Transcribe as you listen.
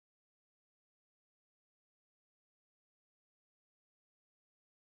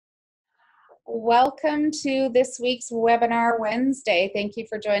Welcome to this week's Webinar Wednesday. Thank you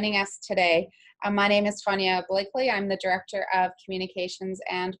for joining us today. My name is Tanya Blakely. I'm the Director of Communications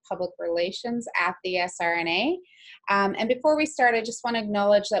and Public Relations at the SRNA. And before we start, I just want to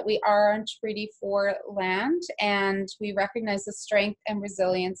acknowledge that we are on Treaty 4 land, and we recognize the strength and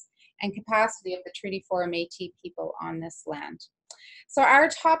resilience and capacity of the Treaty 4 Métis people on this land. So our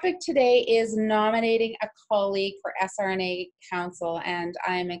topic today is nominating a colleague for SRNA Council, and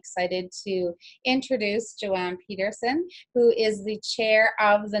I'm excited to introduce Joanne Peterson, who is the chair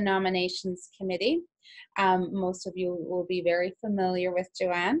of the Nominations Committee. Most of you will be very familiar with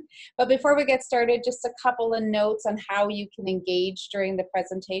Joanne. But before we get started, just a couple of notes on how you can engage during the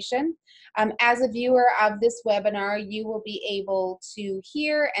presentation. As a viewer of this webinar, you will be able to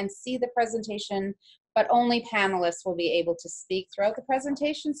hear and see the presentation, but only panelists will be able to speak throughout the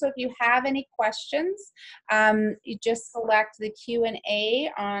presentation. So if you have any questions, you just select the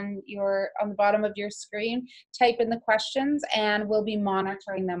Q&A on the bottom of your screen, type in the questions, and we'll be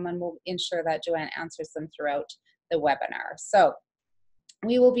monitoring them, and we'll ensure that Joanne answers them throughout the webinar. So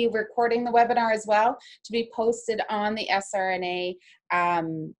we will be recording the webinar as well to be posted on the SRNA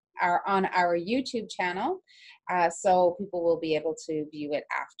on our YouTube channel. So people will be able to view it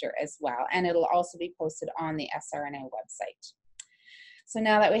after as well. And it'll also be posted on the SRNA website. So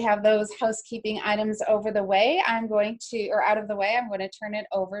now that we have those housekeeping items out of the way, I'm going to turn it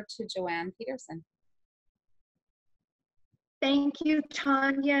over to Joanne Peterson. Thank you,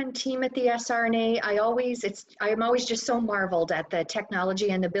 Tanya and team at the SRNA. I'm always just so marveled at the technology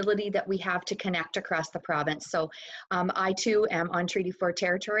and the ability that we have to connect across the province. So I too am on Treaty 4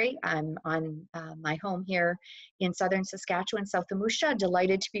 territory. I'm on my home here in southern Saskatchewan, South Amusha.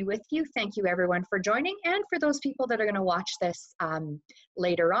 Delighted to be with you. Thank you everyone for joining, and for those people that are going to watch this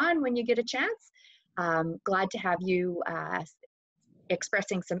later on when you get a chance. Glad to have you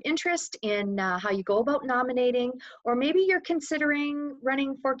expressing some interest in how you go about nominating, or maybe you're considering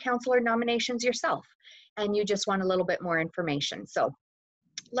running for councillor nominations yourself and you just want a little bit more information. So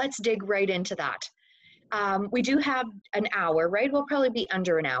let's dig right into that. We do have an hour, right? We'll probably be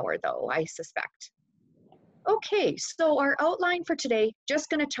under an hour though, I suspect. Okay, so our outline for today, just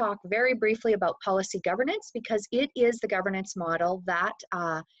going to talk very briefly about policy governance, because it is the governance model that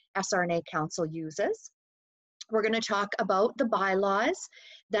SRNA Council uses. We're going to talk about the bylaws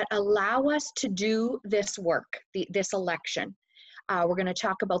that allow us to do this work, this election. We're going to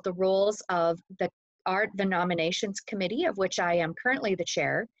talk about the roles of the Nominations Committee, of which I am currently the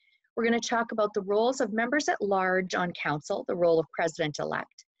chair. We're going to talk about the roles of members at large on council, the role of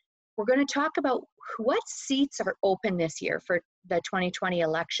president-elect. We're going to talk about what seats are open this year for the 2020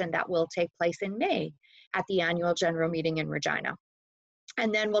 election that will take place in May at the annual general meeting in Regina.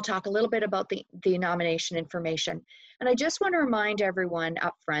 And then we'll talk a little bit about the nomination information. And I just want to remind everyone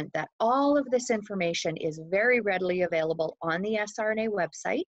up front that all of this information is very readily available on the SRNA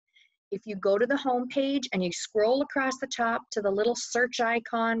website. If you go to the home page and you scroll across the top to the little search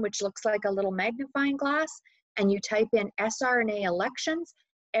icon, which looks like a little magnifying glass, and you type in SRNA elections,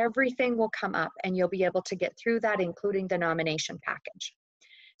 everything will come up and you'll be able to get through that, including the nomination package.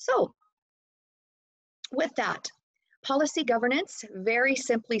 So with that, policy governance, very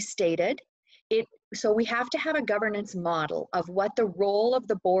simply stated, so we have to have a governance model of what the role of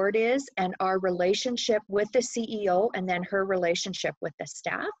the board is and our relationship with the CEO, and then her relationship with the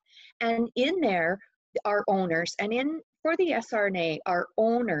staff. And in there, our owners, and for the SRNA, our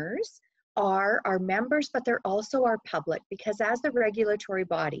owners are our members, but they're also our public, because as the regulatory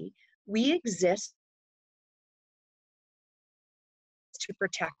body, we exist to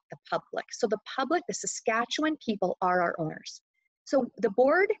protect the public. So the public, the Saskatchewan people, are our owners. So the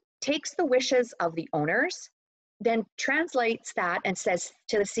board takes the wishes of the owners, then translates that and says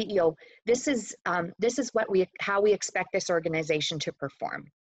to the CEO, this is how we expect this organization to perform.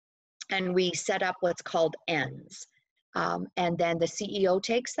 And we set up what's called ends. And then the CEO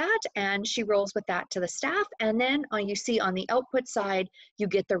takes that and she rolls with that to the staff. And then you see on the output side, you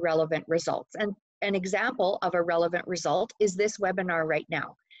get the relevant results. And an example of a relevant result is this webinar right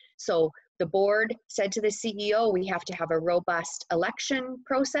now. So the board said to the CEO, we have to have a robust election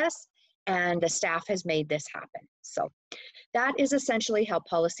process, and the staff has made this happen. So that is essentially how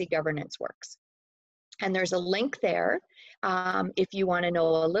policy governance works. And there's a link there. If you want to know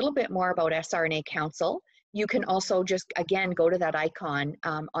a little bit more about SRNA Council, you can also just, again, go to that icon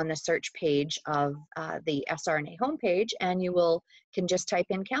on the search page of the SRNA homepage, and you can just type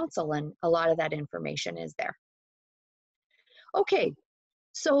in council, and a lot of that information is there. Okay,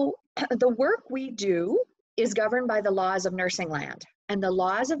 so the work we do is governed by the laws of nursing land, and the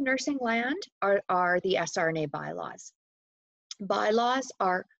laws of nursing land are the SRNA bylaws. Bylaws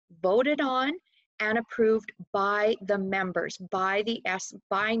are voted on and approved by the members, by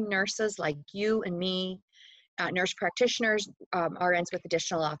nurses like you and me, nurse practitioners, RNs with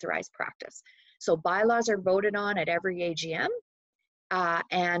additional authorized practice. So bylaws are voted on at every AGM,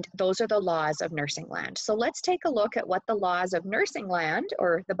 and those are the laws of nursing land. So let's take a look at what the laws of nursing land,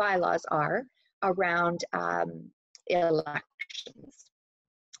 or the bylaws, are around elections.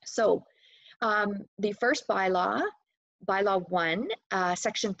 So the first bylaw, Bylaw 1,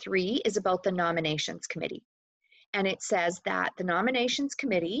 Section 3, is about the Nominations Committee. And it says that the Nominations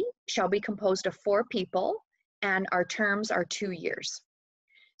Committee shall be composed of 4 people, and our terms are 2 years.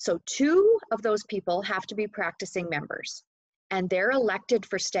 So 2 of those people have to be practicing members, and they're elected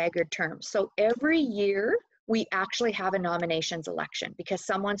for staggered terms. So every year, we actually have a nominations election because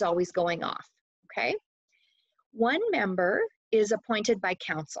someone's always going off, okay? 1 member is appointed by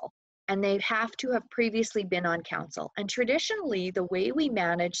council, and they have to have previously been on council. And traditionally, the way we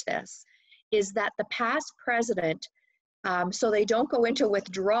manage this is that the past president, so they don't go into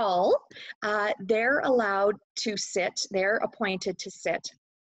withdrawal, they're allowed to sit, they're appointed to sit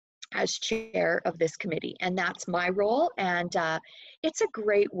as chair of this committee. And that's my role. And it's a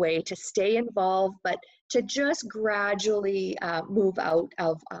great way to stay involved, but to just gradually move out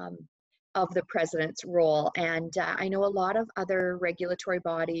of the president's role. And I know a lot of other regulatory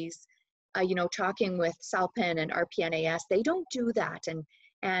bodies, you know, talking with SALPIN and RPNAS, they don't do that.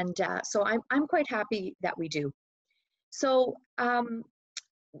 And so I'm quite happy that we do. So, and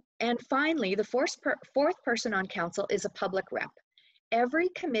finally, the fourth person on council is a public rep. Every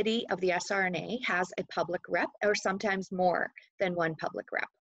committee of the SRNA has a public rep, or sometimes more than 1 public rep.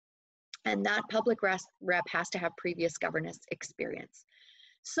 And that public rep has to have previous governance experience.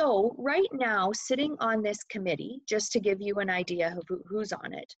 So right now, sitting on this committee, just to give you an idea of who's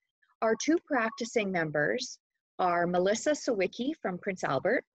on it, our 2 practicing members are Melissa Sawicki from Prince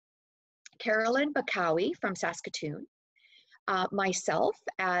Albert, Carolyn Bakawi from Saskatoon, myself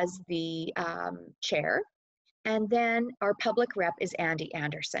as the chair, and then our public rep is Andy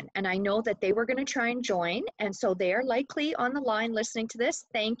Anderson. And I know that they were going to try and join, and so they are likely on the line listening to this.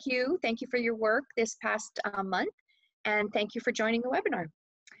 Thank you for your work this past month, and thank you for joining the webinar.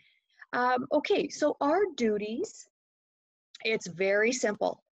 Okay, so our duties, it's very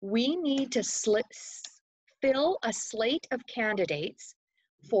simple. We need to fill a slate of candidates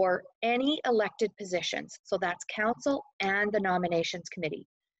for any elected positions. So that's council and the nominations committee.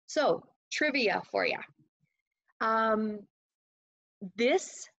 So trivia for you.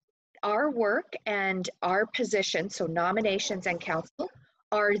 Our work and our position, so nominations and council,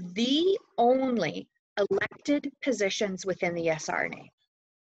 are the only elected positions within the SRNA.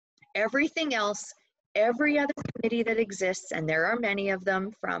 Everything else, every other committee that exists, and there are many of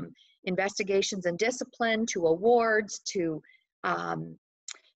them, from investigations and discipline to awards to the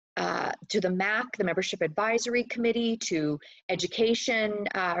MAC, the Membership Advisory Committee, to education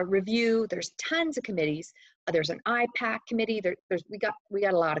review. There's tons of committees. There's an IPAC committee. We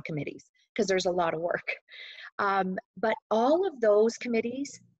got a lot of committees because there's a lot of work. But all of those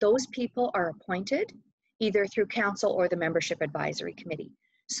committees, those people are appointed either through council or the Membership Advisory Committee.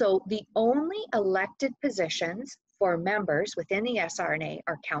 So the only elected positions for members within the SRNA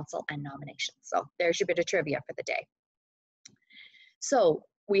are council and nominations. So there's your bit of trivia for the day. So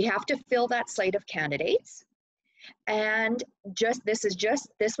we have to fill that slate of candidates. And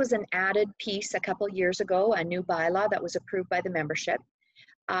this was an added piece a couple years ago, a new bylaw that was approved by the membership.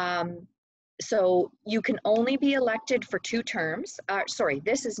 So you can only be elected for 2 terms. Sorry,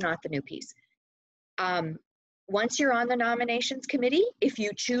 this is not the new piece. Once you're on the nominations committee, if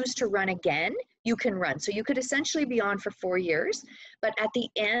you choose to run again, you can run. So you could essentially be on for 4 years, but at the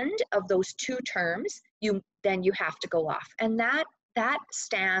end of those 2 terms, then you have to go off. And that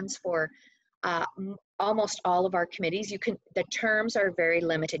stands for almost all of our committees. The terms are very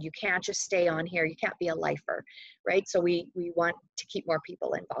limited. You can't just stay on here. You can't be a lifer, right? So we want to keep more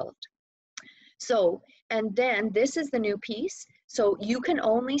people involved. So, and then this is the new piece. So you can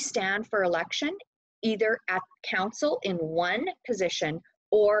only stand for election either at council in 1 position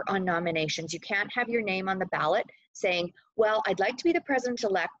or on nominations. You can't have your name on the ballot saying, well, I'd like to be the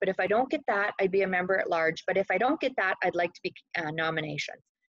president-elect, but if I don't get that, I'd be a member at large. But if I don't get that, I'd like to be nominations.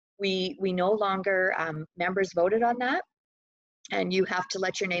 We no longer, members voted on that, and you have to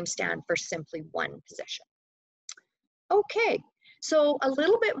let your name stand for simply 1 position. Okay, so a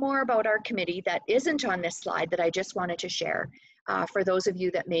little bit more about our committee that isn't on this slide that I just wanted to share for those of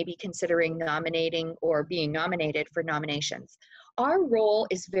you that may be considering nominating or being nominated for nominations. Our role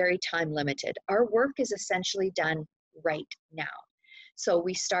is very time limited. Our work is essentially done right now. So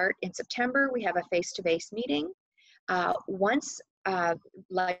we start in September, we have a face-to-face meeting. Once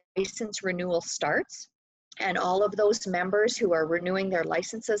license renewal starts, and all of those members who are renewing their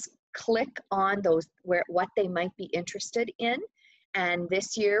licenses click on those what they might be interested in. And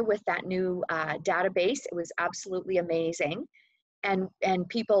this year with that new database, it was absolutely amazing. And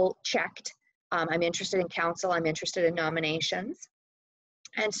people checked, I'm interested in council, I'm interested in nominations.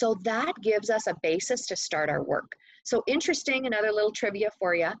 And so that gives us a basis to start our work. So interesting, another little trivia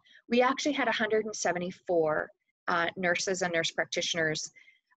for you. We actually had 174 nurses and nurse practitioners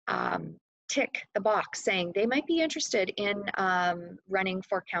tick the box saying they might be interested in running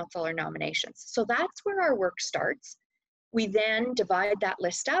for council or nominations. So that's where our work starts. We then divide that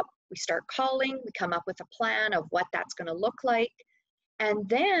list up. We start calling, we come up with a plan of what that's going to look like. And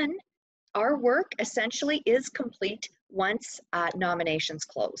then our work essentially is complete once nominations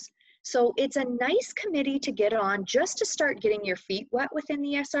close. So it's a nice committee to get on just to start getting your feet wet within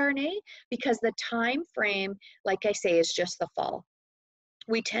the SRNA, because the time frame, like I say, is just the fall.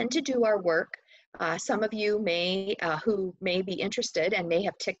 We tend to do our work. Some of you may, who may be interested and may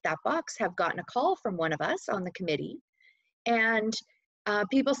have ticked that box, have gotten a call from one of us on the committee. And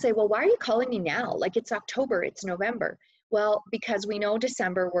people say, well, why are you calling me now? Like, it's October, it's November. Well, because we know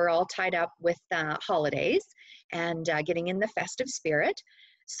December, we're all tied up with holidays and getting in the festive spirit.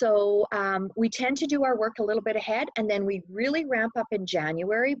 So we tend to do our work a little bit ahead, and then we really ramp up in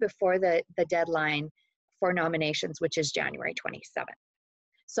January before the deadline for nominations, which is January 27th.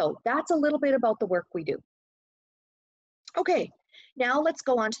 So that's a little bit about the work we do. Okay, now let's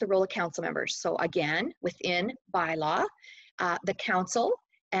go on to the role of council members. So again, within bylaw, the council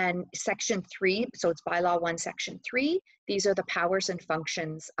and section 3, so it's bylaw 1, section 3, these are the powers and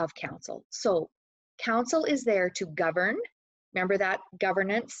functions of council. So council is there to govern. Remember that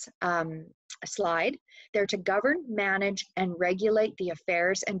governance slide? They're to govern, manage, and regulate the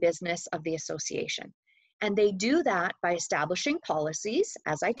affairs and business of the association. And they do that by establishing policies,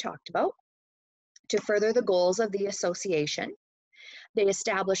 as I talked about, to further the goals of the association. They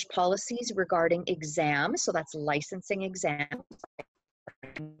establish policies regarding exams, so that's licensing exams,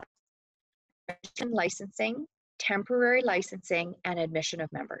 licensing, temporary licensing, and admission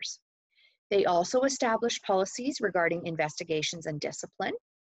of members. They also establish policies regarding investigations and discipline,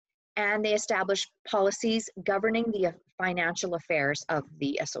 and they establish policies governing the financial affairs of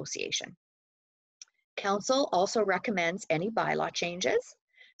the association. Council also recommends any bylaw changes.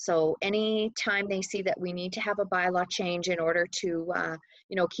 So any time they see that we need to have a bylaw change in order to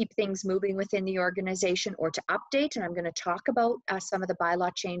keep things moving within the organization or to update, and I'm going to talk about some of the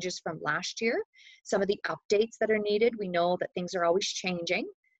bylaw changes from last year, some of the updates that are needed. We know that things are always changing.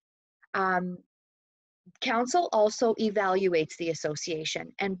 Council also evaluates the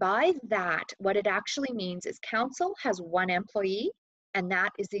association, and by that, what it actually means is council has one employee, and that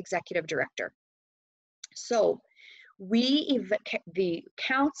is the executive director. So the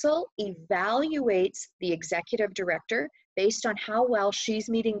council evaluates the executive director based on how well she's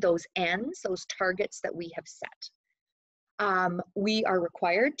meeting those ends, those targets that we have set. We are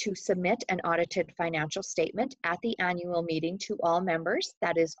required to submit an audited financial statement at the annual meeting to all members.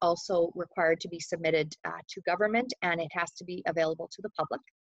 That is also required to be submitted to government, and it has to be available to the public.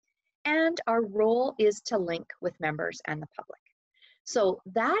 And our role is to link with members and the public. So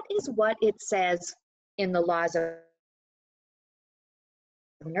that is what it says in the laws of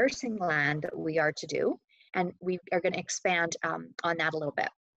nursing land that we are to do, and we are going to expand on that a little bit.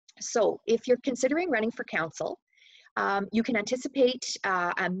 So if you're considering running for council, you can anticipate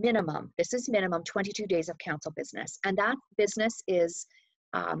a minimum, this is minimum 22 days of council business, and that business is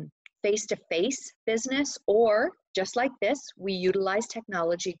face-to-face business, or just like this, we utilize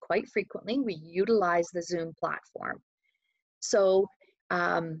technology quite frequently. We utilize the Zoom platform. So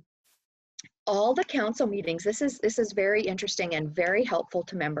all the council meetings, this is very interesting and very helpful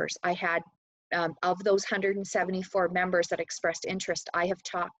to members. I had, of those 174 members that expressed interest, I have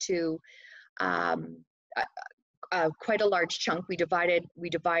talked to quite a large chunk. We divided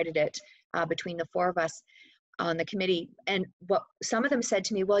it between the 4 of us on the committee. And what some of them said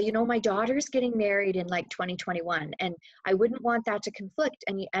to me, well, you know, my daughter's getting married in like 2021, and I wouldn't want that to conflict.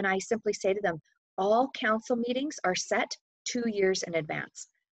 And I simply say to them, all council meetings are set 2 years in advance.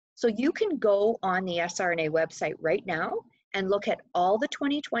 So you can go on the SRNA website right now and look at all the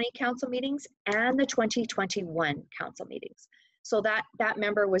 2020 council meetings and the 2021 council meetings. So that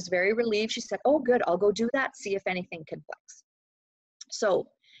member was very relieved. She said, oh, good, I'll go do that, see if anything conflicts. So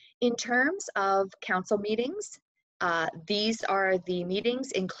in terms of council meetings, these are the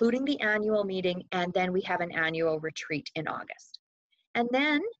meetings, including the annual meeting, and then we have an annual retreat in August. And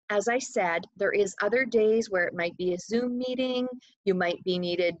then, as I said, there is other days where it might be a Zoom meeting. You might be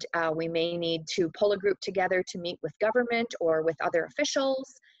needed, we may need to pull a group together to meet with government or with other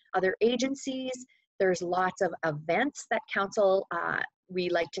officials, other agencies. There's lots of events that council, we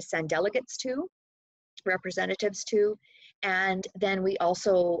like to send delegates to, representatives to. And then we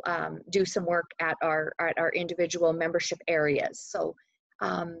also do some work at our individual membership areas. So,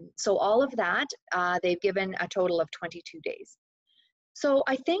 so all of that, they've given a total of 22 days. So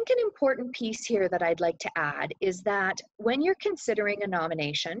I think an important piece here that I'd like to add is that when you're considering a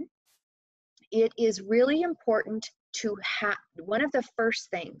nomination, it is really important to have, one of the first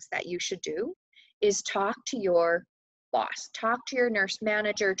things that you should do is talk to your boss, talk to your nurse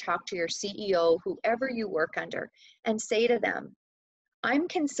manager, talk to your CEO, whoever you work under, and say to them, I'm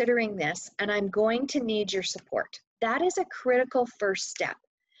considering this and I'm going to need your support. That is a critical first step.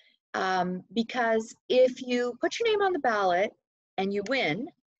 Because if you put your name on the ballot and you win,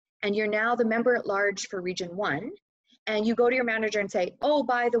 and you're now the member at large for Region 1, and you go to your manager and say, oh,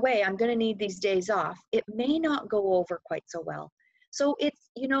 by the way, I'm gonna need these days off, it may not go over quite so well. So it's,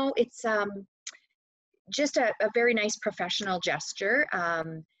 you know, it's just a very nice professional gesture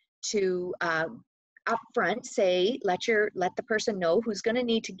to upfront say, let the person know who's gonna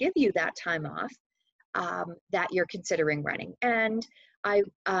need to give you that time off that you're considering running. And I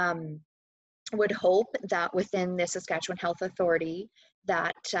would hope that within the Saskatchewan Health Authority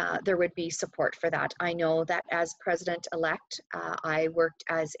that there would be support for that. I know that as president-elect, I worked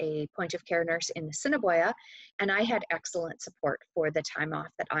as a point of care nurse in the Assiniboia, and I had excellent support for the time off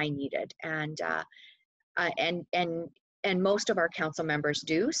that I needed. And most of our council members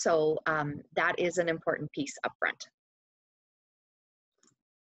do. So that is an important piece up front.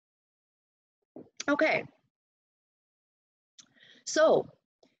 Okay. So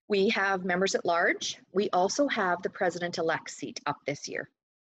we have members at large. We also have the president-elect seat up this year.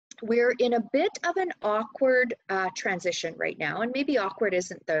 We're in a bit of an awkward transition right now, and maybe awkward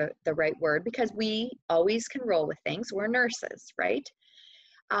isn't the right word because we always can roll with things. We're nurses, right?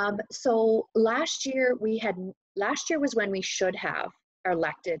 So last year was when we should have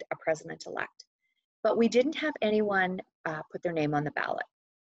elected a president-elect, but we didn't have anyone put their name on the ballot.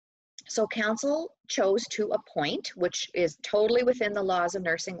 So council chose to appoint, which is totally within the laws of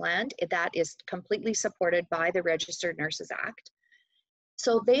nursing land. That is completely supported by the Registered Nurses Act.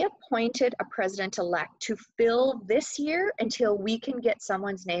 So they appointed a president-elect to fill this year until we can get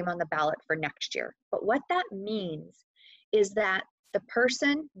someone's name on the ballot for next year. But what that means is that the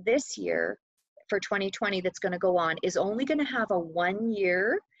person this year for 2020 that's going to go on is only going to have a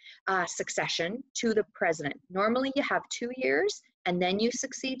 1-year succession to the president. Normally you have 2 years and then you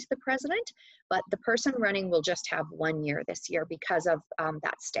succeed to the president, but the person running will just have 1 year this year because of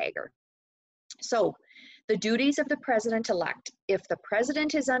that stagger. So the duties of the president-elect, if the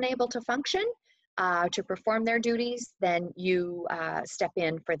president is unable to function, to perform their duties, then you step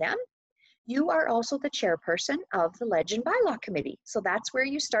in for them. You are also the chairperson of the Leg and Bylaw Committee. So that's where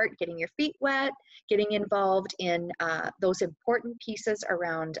you start getting your feet wet, getting involved in those important pieces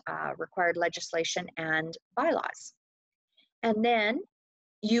around required legislation and bylaws. And then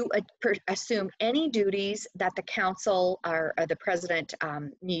you assume any duties that the council or the president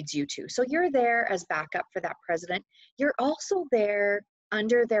needs you to. So you're there as backup for that president. You're also there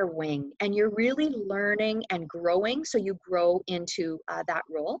under their wing, and you're really learning and growing, so you grow into that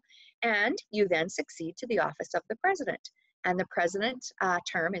role, and you then succeed to the office of the president. And the president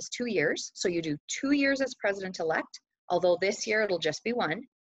term is 2 years, so you do 2 years as president-elect, although this year it'll just be 1,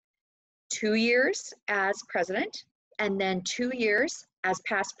 2 years as president, and then 2 years as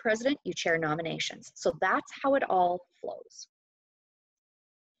past president, you chair nominations. So that's how it all flows.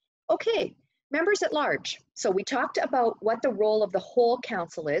 Okay, members at large. So we talked about what the role of the whole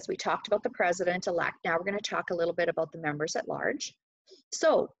council is. We talked about the president-elect. Now we're going to talk a little bit about the members at large.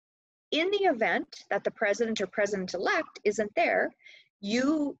 So in the event that the president or president-elect isn't there,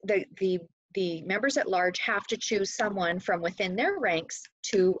 the members at large have to choose someone from within their ranks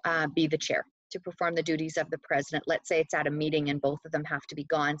to be the chair, to perform the duties of the president. Let's say it's at a meeting and both of them have to be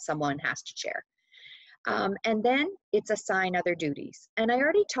gone, someone has to chair. And then it's assign other duties. And I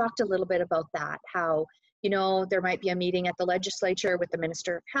already talked a little bit about that, how, you know, there might be a meeting at the legislature with the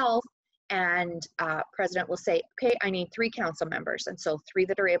Minister of Health, and president will say, okay, I need 3 council members. And so 3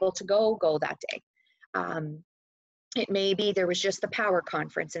 that are able to go that day. It may be there was just the power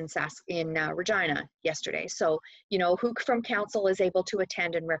conference in Regina yesterday. So, you know, who from council is able to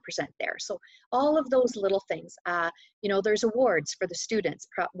attend and represent there. So all of those little things, you know, there's awards for the students.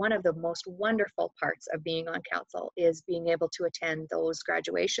 One of the most wonderful parts of being on council is being able to attend those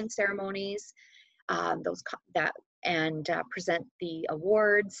graduation ceremonies, that and present the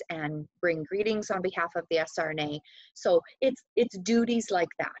awards and bring greetings on behalf of the SRNA. So it's duties like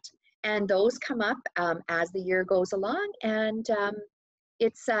that. And those come up as the year goes along, and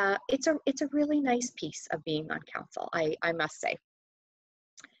it's a really nice piece of being on council, I must say.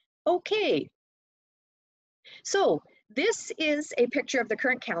 Okay, so this is a picture of the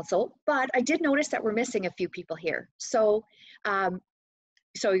current council, but I did notice that we're missing a few people here. So,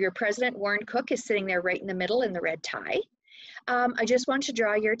 so your president, Warren Cook, is sitting there right in the middle in the red tie. I just want to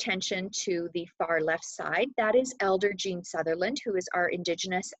draw your attention to the far left side. That is Elder Jean Sutherland, who is our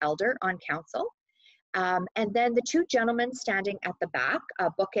Indigenous elder on council. And then the two gentlemen standing at the back,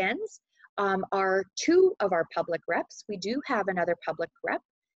 bookends, are two of our public reps. We do have another public rep.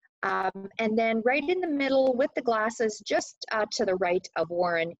 And then right in the middle with the glasses, just to the right of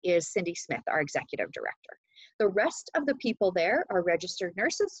Warren, is Cindy Smith, our executive director. The rest of the people there are registered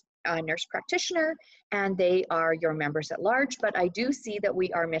nurses, nurse practitioner, and they are your members at large, but I do see that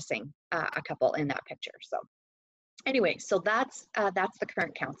we are missing a couple in that picture. So anyway, so that's the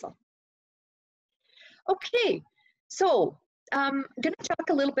current council. Okay, so I'm going to talk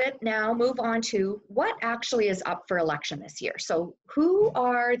a little bit now, move on to what actually is up for election this year. So who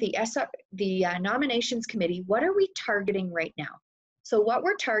are the nominations committee? What are we targeting right now? So what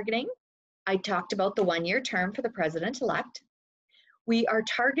we're targeting, I talked about the one-year term for the president-elect. We are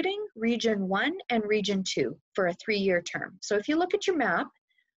targeting Region 1 and Region 2 for a 3-year term. So if you look at your map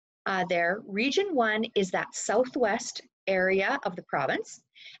there, Region 1 is that southwest area of the province,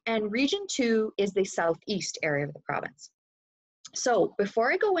 and Region 2 is the southeast area of the province. So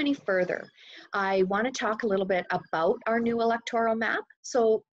before I go any further, I want to talk a little bit about our new electoral map.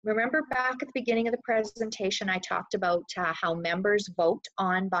 So remember back at the beginning of the presentation, I talked about how members vote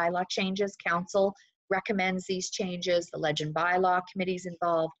on bylaw changes, council recommends these changes, the legend bylaw committee's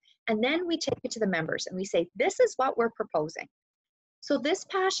involved, and then we take it to the members and we say, this is what we're proposing. So this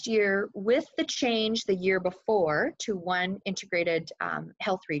past year, with the change the year before to one integrated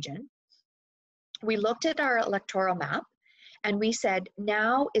health region, we looked at our electoral map and we said,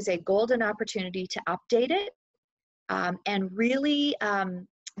 now is a golden opportunity to update it and really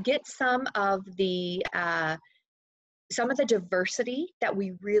get some of the diversity that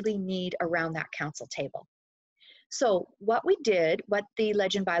we really need around that council table. So what we did, what the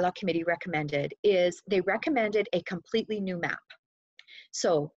Legend Bylaw Committee recommended, is they recommended a completely new map.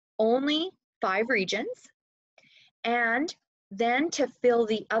 So only 5 regions, and then to fill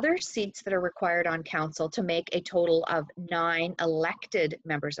the other seats that are required on council to make a total of 9 elected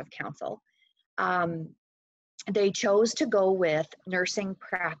members of council. They chose to go with nursing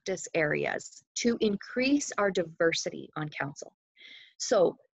practice areas to increase our diversity on council.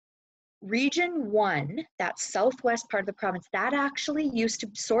 So Region 1, that southwest part of the province, that actually used to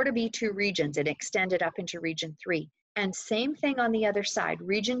sort of be 2 regions. It extended up into Region 3. And same thing on the other side.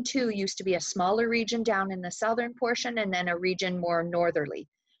 Region 2 used to be a smaller region down in the southern portion and then a region more northerly.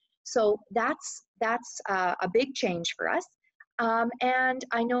 So that's a big change for us. And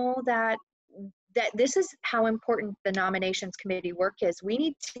I know that this is how important the nominations committee work is. We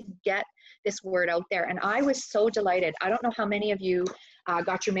need to get this word out there. And I was so delighted. I don't know how many of you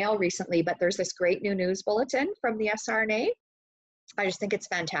got your mail recently, but there's this great new news bulletin from the SRNA. I just think it's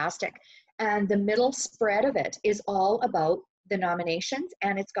fantastic. And the middle spread of it is all about the nominations,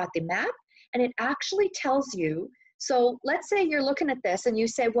 and it's got the map, and it actually tells you, so let's say you're looking at this and you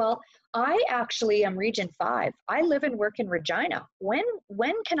say, well, I actually am Region 5. I live and work in Regina. When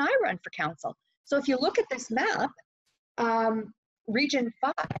can I run for council? So if you look at this map, Region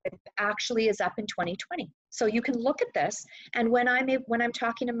 5 actually is up in 2020. So you can look at this, and when I'm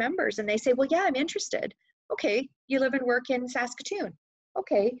talking to members and they say, well, yeah, I'm interested. Okay, you live and work in Saskatoon.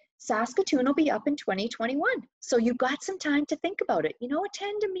 Okay, Saskatoon will be up in 2021. So you've got some time to think about it. You know,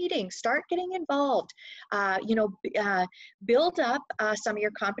 attend a meeting, start getting involved, build up some of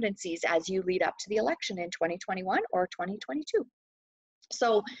your competencies as you lead up to the election in 2021 or 2022.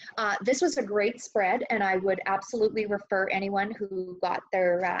 So this was a great spread, and I would absolutely refer anyone who got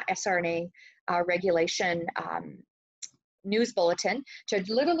their SRNA regulation news bulletin to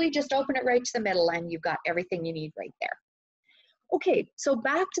literally just open it right to the middle, and you've got everything you need right there. Okay, so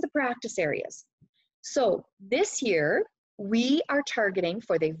back to the practice areas. So this year, we are targeting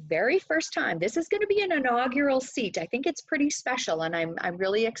for the very first time, this is going to be an inaugural seat. I think it's pretty special, and I'm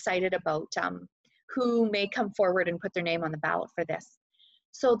really excited about who may come forward and put their name on the ballot for this.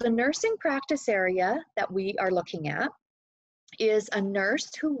 So the nursing practice area that we are looking at is a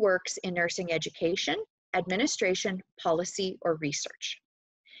nurse who works in nursing education, administration, policy, or research.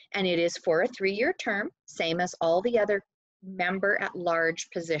 And it is for a 3-year term, same as all the other member-at-large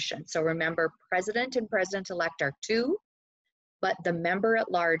position. So remember, president and president-elect are 2, but the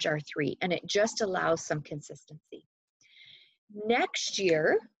member-at-large are 3, and it just allows some consistency. Next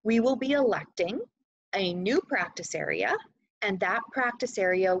year, we will be electing a new practice area, and that practice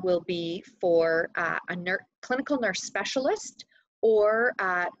area will be for a clinical nurse specialist, or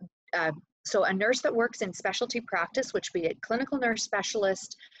so a nurse that works in specialty practice, which would be a clinical nurse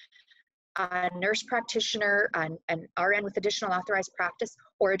specialist, a nurse practitioner, an RN with additional authorized practice,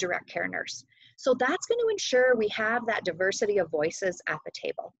 or a direct care nurse. So that's going to ensure we have that diversity of voices at the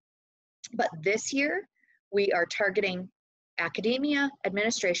table. But this year, we are targeting academia,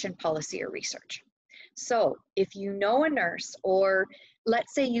 administration, policy, or research. So if you know a nurse, or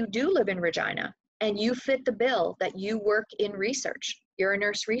let's say you do live in Regina and you fit the bill that you work in research, you're a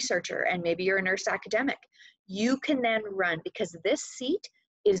nurse researcher and maybe you're a nurse academic, you can then run, because this seat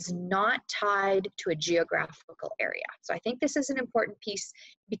is not tied to a geographical area. So I think this is an important piece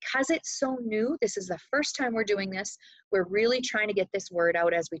because it's so new. This is the first time we're doing this. We're really trying to get this word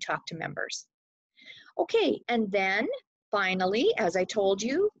out as we talk to members. Okay, and then finally, as I told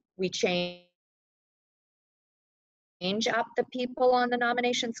you, we change up the people on the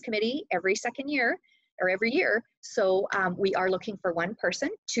nominations committee every second year or every year. So we are looking for one person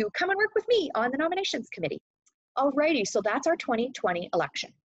to come and work with me on the nominations committee. Alrighty, so that's our 2020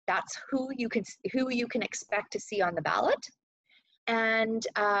 election. That's who you can expect to see on the ballot. And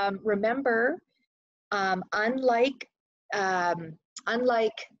remember, unlike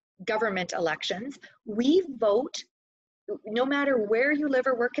government elections, we vote, no matter where you live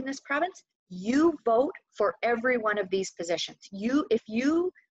or work in this province, you vote for every one of these positions. If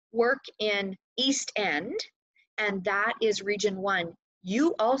you work in East End, and that is Region 1,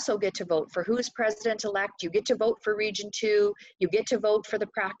 you also get to vote for who's president-elect. You get to vote for Region 2. You get to vote for the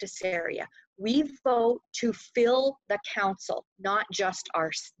practice area. We vote to fill the council, not just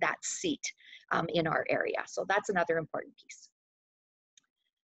that seat in our area. So that's another important piece.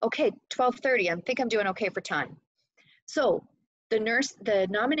 Okay, 12:30. I think I'm doing okay for time. So the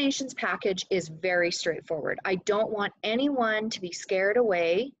nominations package is very straightforward. I don't want anyone to be scared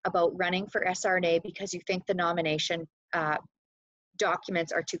away about running for SRNA because you think the nomination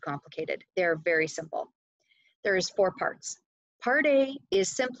documents are too complicated. They're very simple. There's 4 parts. Part A is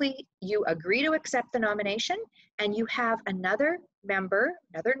simply you agree to accept the nomination and you have another member,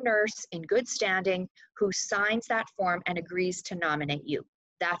 another nurse in good standing who signs that form and agrees to nominate you.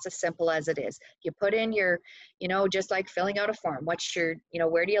 That's as simple as it is. You put in your, just like filling out a form. What's your,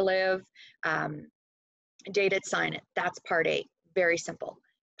 where do you live? Date it, sign it. That's part A. Very simple.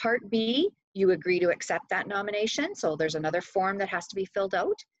 Part B, you agree to accept that nomination. So there's another form that has to be filled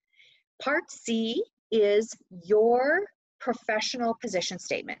out. Part C is your professional position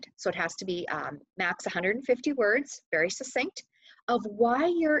statement. So it has to be max 150 words, very succinct, of why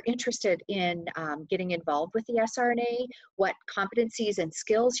you're interested in getting involved with the SRNA, what competencies and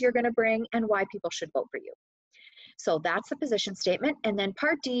skills you're going to bring, and why people should vote for you. So that's the position statement. And then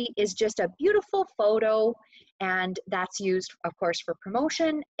Part D is just a beautiful photo, and that's used, of course, for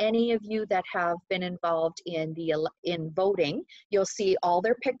promotion. Any of you that have been involved in voting, you'll see all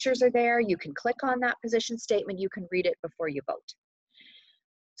their pictures are there. You can click on that position statement. You can read it before you vote.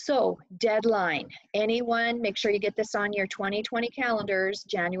 So deadline, anyone, make sure you get this on your 2020 calendars,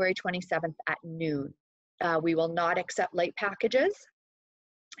 January 27th at noon. We will not accept late packages.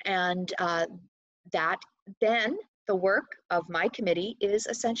 And then the work of my committee is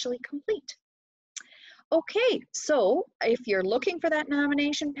essentially complete. Okay, so if you're looking for that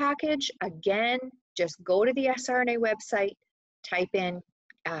nomination package, again, just go to the SRNA website, type in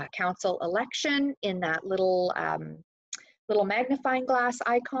council election in that little magnifying glass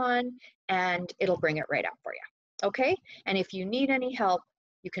icon, and it'll bring it right up for you. Okay, and if you need any help,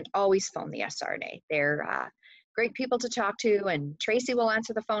 you can always phone the SRNA. They're great people to talk to, and Tracy will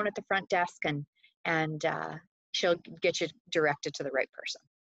answer the phone at the front desk, and she'll get you directed to the right person.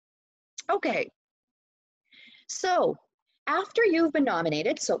 Okay, so after you've been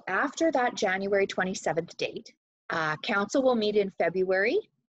nominated, so after that January 27th date, council will meet in February.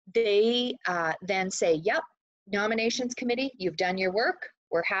 They then say, yep, nominations committee, you've done your work.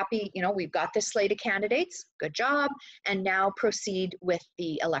 We're happy, we've got this slate of candidates, good job, and now proceed with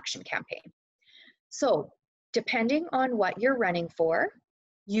the election campaign. So depending on what you're running for,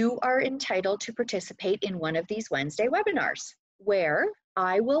 you are entitled to participate in one of these Wednesday webinars where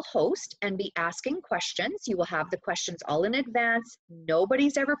I will host and be asking questions. You will have the questions all in advance.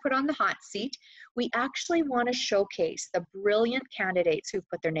 Nobody's ever put on the hot seat. We actually want to showcase the brilliant candidates who've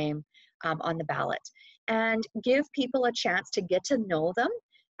put their name on the ballot and give people a chance to get to know them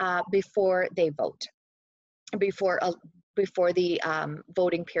before they vote, before before the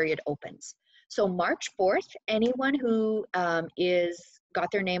voting period opens. So March 4th, anyone who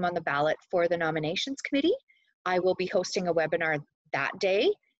got their name on the ballot for the nominations committee, I will be hosting a webinar that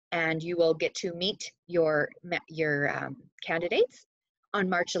day, and you will get to meet your candidates. On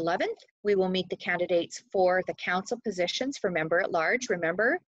March 11th, we will meet the candidates for the council positions for member at large.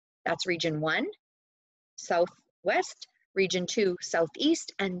 Remember, that's Region 1, Southwest, Region 2,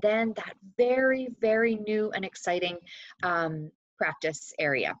 Southeast, and then that very, very new and exciting practice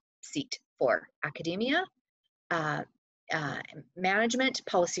area seat for academia, management,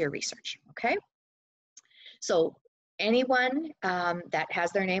 policy, or research, okay? So anyone that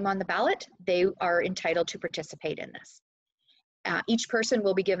has their name on the ballot, they are entitled to participate in this. Each person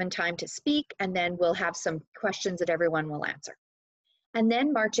will be given time to speak, and then we'll have some questions that everyone will answer. And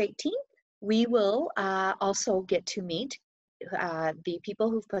then March 18th, we will also get to meet the people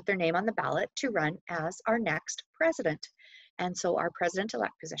who've put their name on the ballot to run as our next president, and so our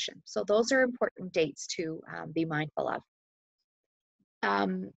president-elect position. So those are important dates to be mindful of.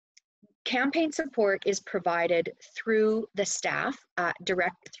 Campaign support is provided through the staff,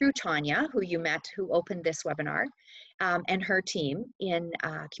 direct through Tanya, who you met, who opened this webinar, and her team in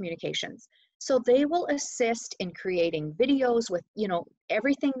communications. So they will assist in creating videos with, you know,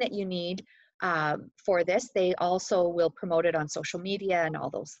 everything that you need for this. They also will promote it on social media and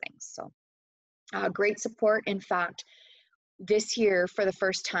all those things. So great support. In fact, this year, for the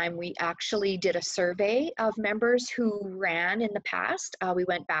first time, we actually did a survey of members who ran in the past. We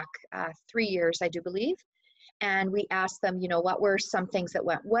went back 3 years, I do believe, and we asked them, you know, what were some things that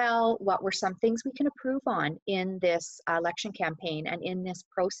went well? What were some things we can improve on in this election campaign and in this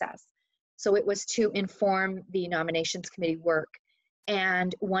process? So it was to inform the nominations committee work.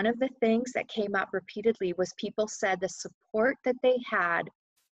 And one of the things that came up repeatedly was people said the support that they had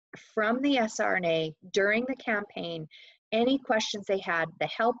from the SRNA during the campaign, any questions they had, the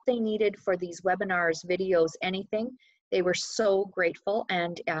help they needed for these webinars, videos, anything, they were so grateful,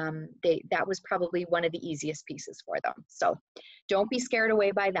 and that was probably one of the easiest pieces for them. So don't be scared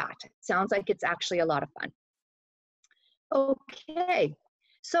away by that. It sounds like it's actually a lot of fun. Okay,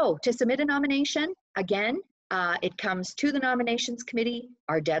 so to submit a nomination, again, it comes to the nominations committee.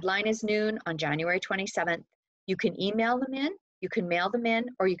 Our deadline is noon on January 27th. You can email them in, you can mail them in,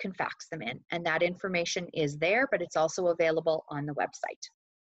 or you can fax them in, and that information is there, but it's also available on the website.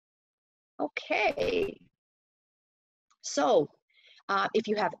 Okay, so if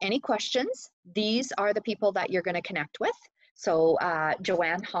you have any questions, these are the people that you're going to connect with. So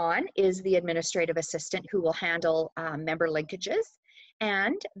Joanne Hahn is the administrative assistant who will handle member linkages,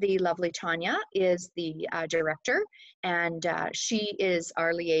 and the lovely Tanya is the director, and she is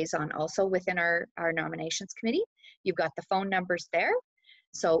our liaison also within our nominations committee. You've got the phone numbers there.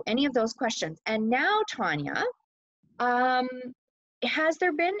 So any of those questions. And now, Tanya, has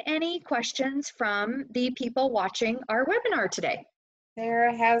there been any questions from the people watching our webinar today?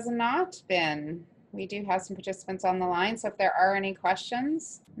 There has not been. We do have some participants on the line, so if there are any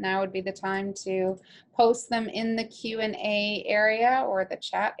questions, now would be the time to post them in the Q&A area or the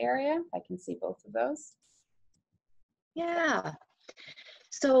chat area. I can see both of those. Yeah.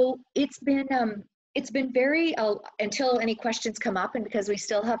 So it's been very, until any questions come up, and because we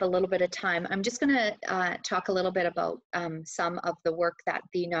still have a little bit of time, I'm just going to talk a little bit about some of the work that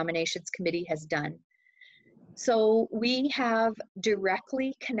the nominations committee has done. So we have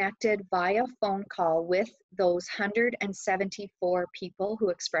directly connected via phone call with those 174 people who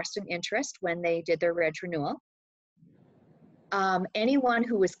expressed an interest when they did their reg renewal. Anyone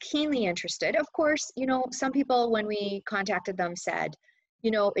who was keenly interested, of course, you know, some people when we contacted them said, you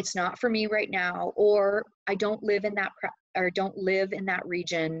know, it's not for me right now, or I don't live in that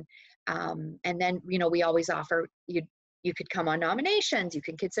region. And then, you know, we always offer you could come on nominations, you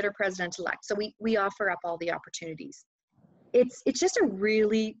can consider president-elect. So we offer up all the opportunities. It's just a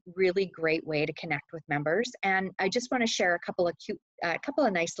really, really great way to connect with members. And I just want to share a couple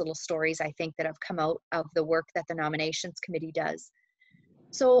of nice little stories, I think, that have come out of the work that the nominations committee does.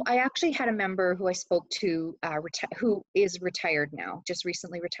 So I actually had a member who I spoke to who is retired now, just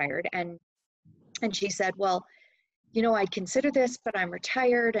recently retired. And she said, well, you know, I'd consider this, but I'm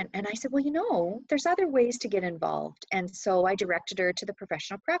retired. And I said, well, you know, there's other ways to get involved. And so I directed her to the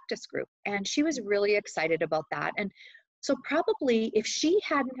professional practice group, and she was really excited about that. And so probably if she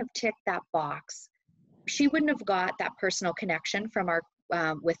hadn't have ticked that box, she wouldn't have got that personal connection from our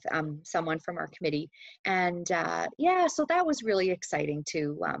with someone from our committee. And yeah, so that was really exciting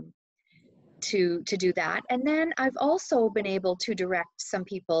to do that. And then I've also been able to direct some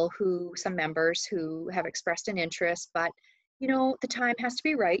members who have expressed an interest, but you know, the time has to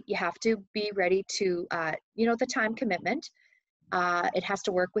be right. You have to be ready to, you know, the time commitment. It has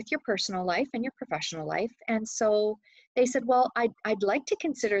to work with your personal life and your professional life. And so they said, well, I'd like to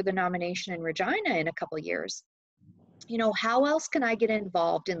consider the nomination in Regina in a couple of years. You know, how else can I get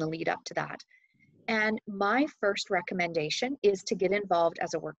involved in the lead up to that? And my first recommendation is to get involved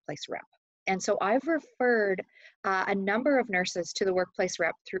as a workplace rep. And so I've referred a number of nurses to the workplace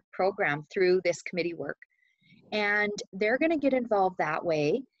rep program through this committee work. And they're going to get involved that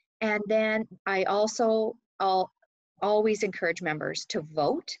way. And then I'll always encourage members to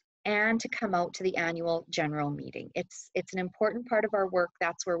vote and to come out to the annual general meeting. It's an important part of our work.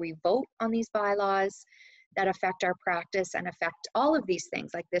 That's where we vote on these bylaws that affect our practice and affect all of these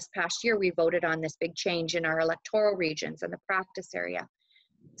things. Like this past year, we voted on this big change in our electoral regions and the practice area.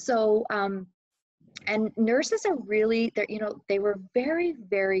 So, and nurses are really, you know, they were very,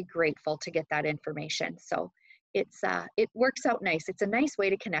 very grateful to get that information. So it works out nice. It's a nice way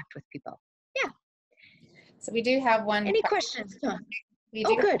to connect with people. Yeah. So we do have one. Any questions? We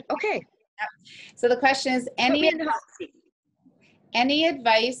Oh, do. good. Okay. So the question is, Put me in the hot seat. any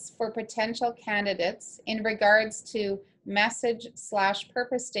advice for potential candidates in regards to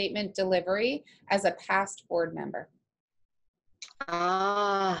message/purpose statement delivery as a past board member?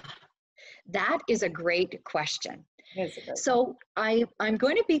 Ah, that is a great question. Yes, it is. So I'm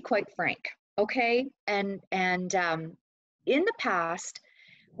going to be quite frank, okay? And in the past,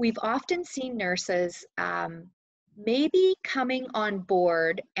 we've often seen nurses maybe coming on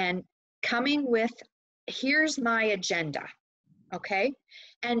board and coming with, here's my agenda, okay?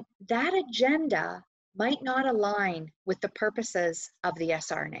 And that agenda might not align with the purposes of the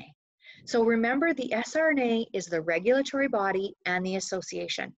SRNA. So remember, the SRNA is the regulatory body and the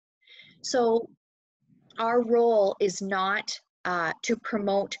association. So our role is not to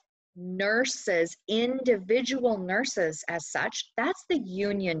promote nurses, individual nurses as such. That's the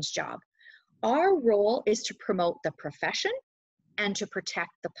union's job. Our role is to promote the profession and to protect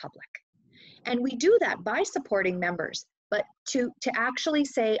the public. And we do that by supporting members. But to actually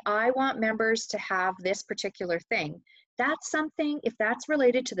say, I want members to have this particular thing, that's something, if that's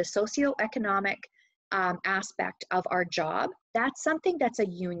related to the socioeconomic aspect of our job, that's something that's a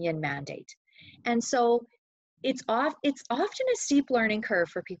union mandate. And so it's often a steep learning curve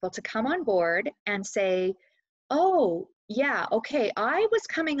for people to come on board and say, oh, yeah, okay, I was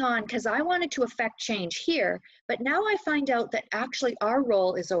coming on because I wanted to affect change here, but now I find out that actually our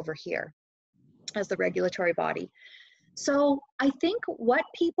role is over here as the regulatory body. So I think what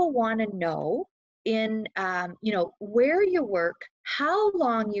people want to know in, you know, where you work, how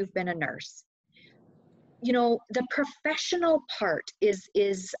long you've been a nurse, you know, the professional part is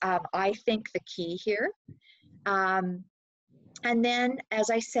I think, the key here. And then, as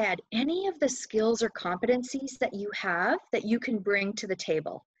I said, any of the skills or competencies that you have that you can bring to the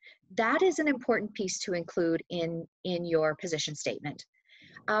table, that is an important piece to include in your position statement.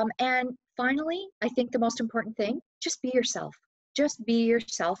 And finally, I think the most important thing, just be yourself. Just be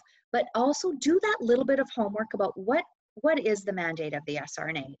yourself, but also do that little bit of homework about what is the mandate of the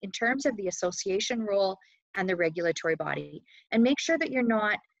SRNA in terms of the association role and the regulatory body, and make sure that you're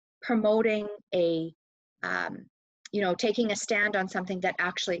not promoting a, you know, taking a stand on something that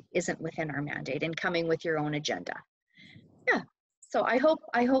actually isn't within our mandate and coming with your own agenda. Yeah. So I hope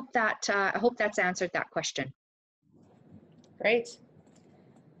that's answered that question. Great.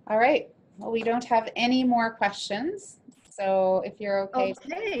 All right. Well, we don't have any more questions. So if you're okay,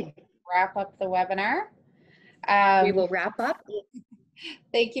 to wrap up the webinar. We will wrap up.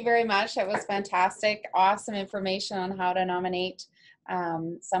 Thank you very much. That was fantastic. Awesome information on how to nominate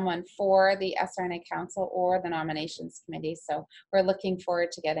someone for the SRNA Council or the Nominations Committee. So we're looking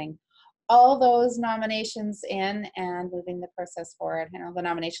forward to getting all those nominations in and moving the process forward. You know, the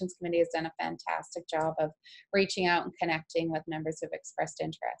Nominations Committee has done a fantastic job of reaching out and connecting with members who've expressed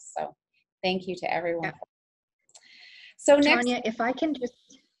interest. So thank you to everyone. Yeah. So next, Tanya, if I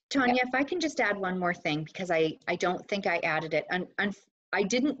can just add one more thing, because I don't think I added it. And I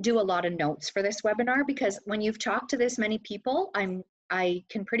didn't do a lot of notes for this webinar, because when you've talked to this many people, I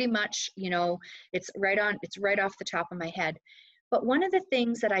can pretty much, you know, it's right off the top of my head. But one of the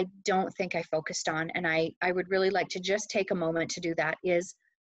things that I don't think I focused on, and I would really like to just take a moment to do that, is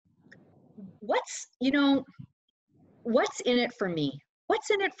what's in it for me? What's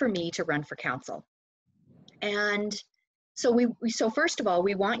in it for me to run for council? And so so first of all,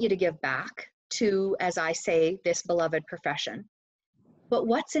 we want you to give back to, as I say, this beloved profession. But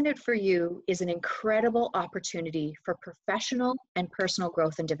what's in it for you is an incredible opportunity for professional and personal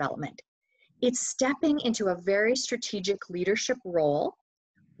growth and development. It's stepping into a very strategic leadership role,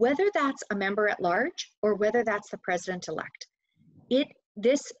 whether that's a member at large or whether that's the president-elect.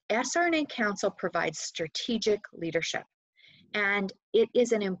 This SRNA Council provides strategic leadership, and it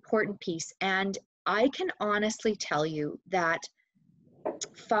is an important piece. And I can honestly tell you that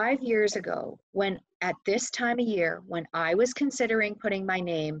 5 years ago, when at this time of year, when I was considering putting my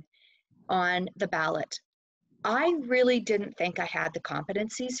name on the ballot, I really didn't think I had the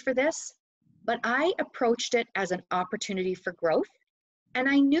competencies for this, but I approached it as an opportunity for growth. And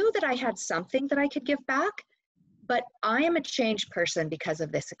I knew that I had something that I could give back, but I am a changed person because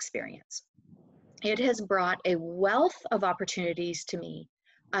of this experience. It has brought a wealth of opportunities to me,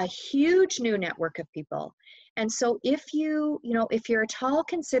 a huge new network of people. And so if if you're at all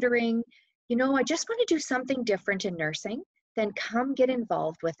considering, I just want to do something different in nursing, then come get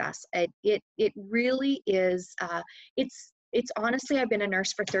involved with us. It really is, it's honestly, I've been a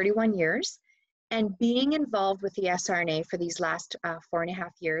nurse for 31 years, and being involved with the SRNA for these last 4.5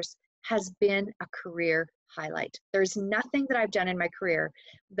 years has been a career highlight. There's nothing that I've done in my career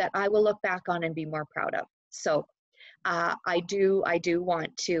that I will look back on and be more proud of. So I do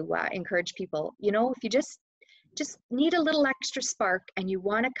want to encourage people, if you just need a little extra spark and you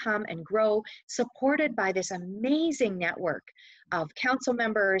want to come and grow, supported by this amazing network of council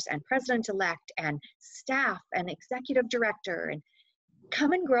members and president-elect and staff and executive director, and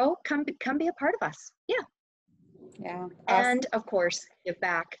come and grow, come be a part of us. Yeah. Yeah. Awesome. And of course, give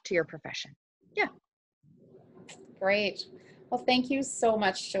back to your profession. Yeah. Great. Well, thank you so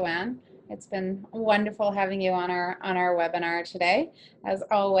much, Joanne. It's been wonderful having you on our webinar today, as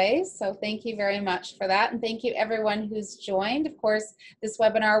always. So thank you very much for that. And thank you everyone who's joined. Of course, this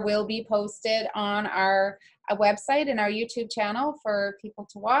webinar will be posted on our website and our YouTube channel for people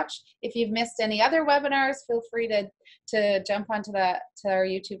to watch. If you've missed any other webinars, feel free to jump onto our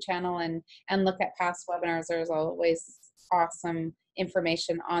YouTube channel and look at past webinars. There's always awesome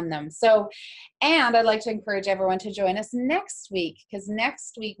information on them. So, and I'd like to encourage everyone to join us next week, because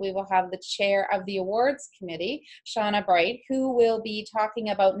next week we will have the chair of the awards committee, Shauna Bright, who will be talking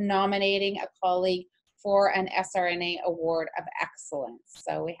about nominating a colleague for an SRNA Award of Excellence.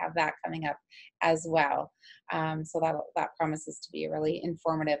 So we have that coming up as well. So that promises to be a really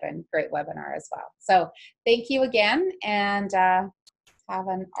informative and great webinar as well. So thank you again, and have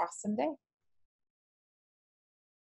an awesome day.